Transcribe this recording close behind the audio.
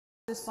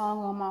this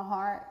song on my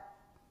heart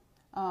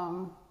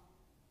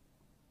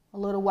a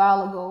little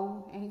while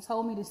ago, and he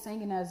told me to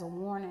sing it as a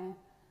warning,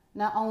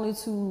 not only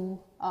to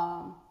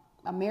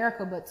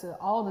America, but to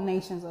all the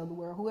nations of the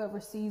world,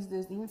 whoever sees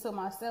this, even to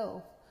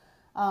myself.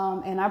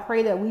 And I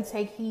pray that we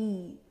take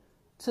heed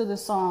to the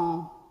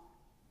song.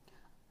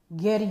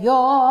 Get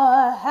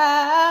your house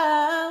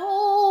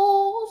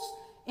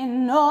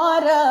in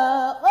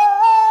order.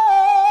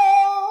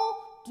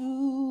 Oh,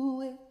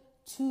 do it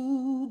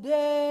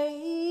today.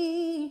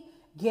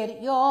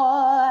 Get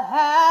your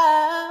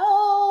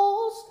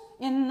house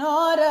in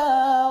order.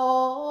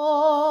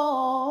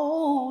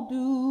 Oh,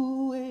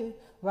 do it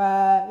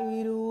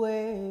right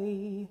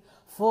away.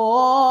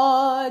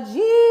 For Jesus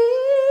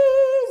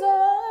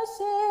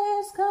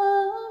is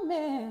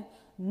coming.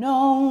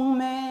 No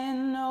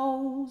man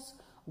knows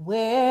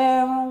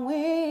where and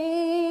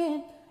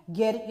when.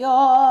 Get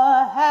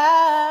your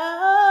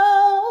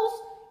house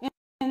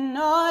in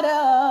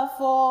order,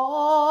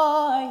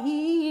 for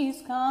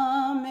he's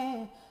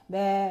coming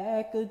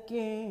back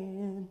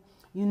again.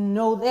 You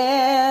know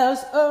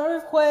there's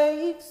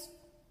earthquakes,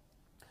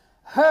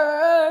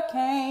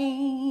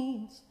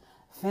 hurricanes,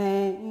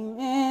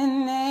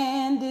 famine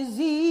and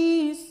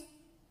disease.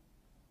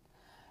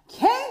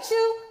 Can't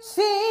you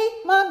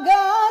see my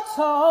God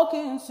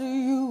talking to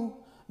you?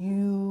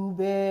 You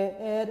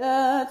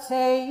better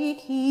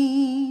take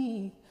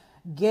heed.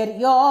 Get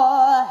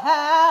your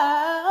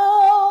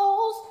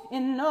house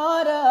in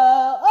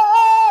order.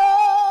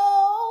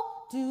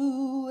 Oh,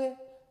 do it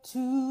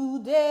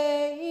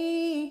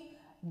today.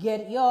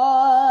 Get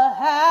your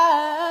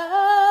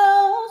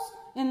house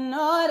in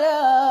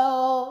order.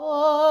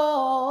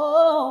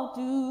 Oh,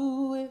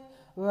 do it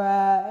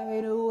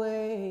right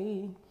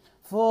away.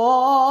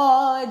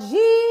 For Jesus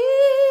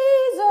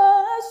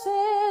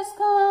is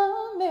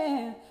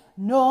coming.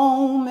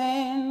 No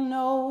man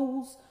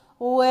knows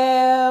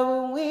where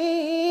or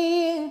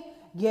when.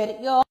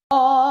 Get your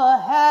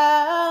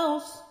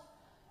house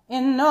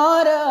in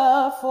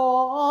order,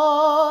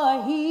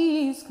 for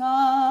he's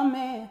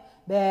coming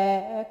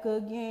back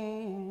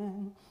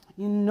again.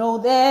 You know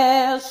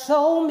there's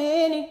so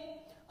many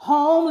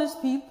homeless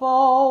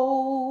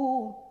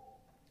people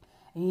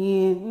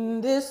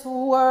in this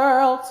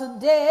world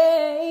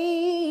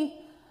today,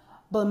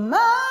 but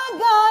my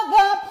God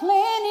got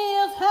plenty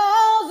of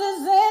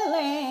houses and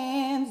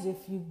lands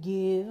if you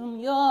give him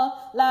your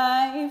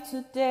life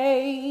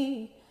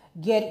today.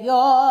 Get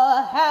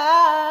your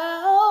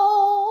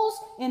house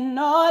in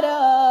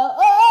order.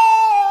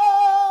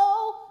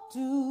 Oh,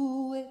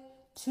 do it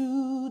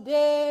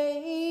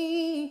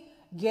today.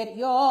 Get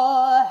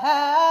your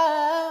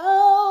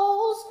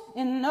house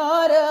in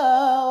order.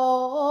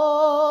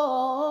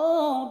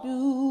 Oh,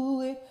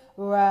 do it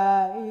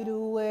right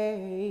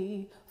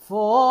away.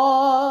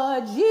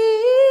 For Jesus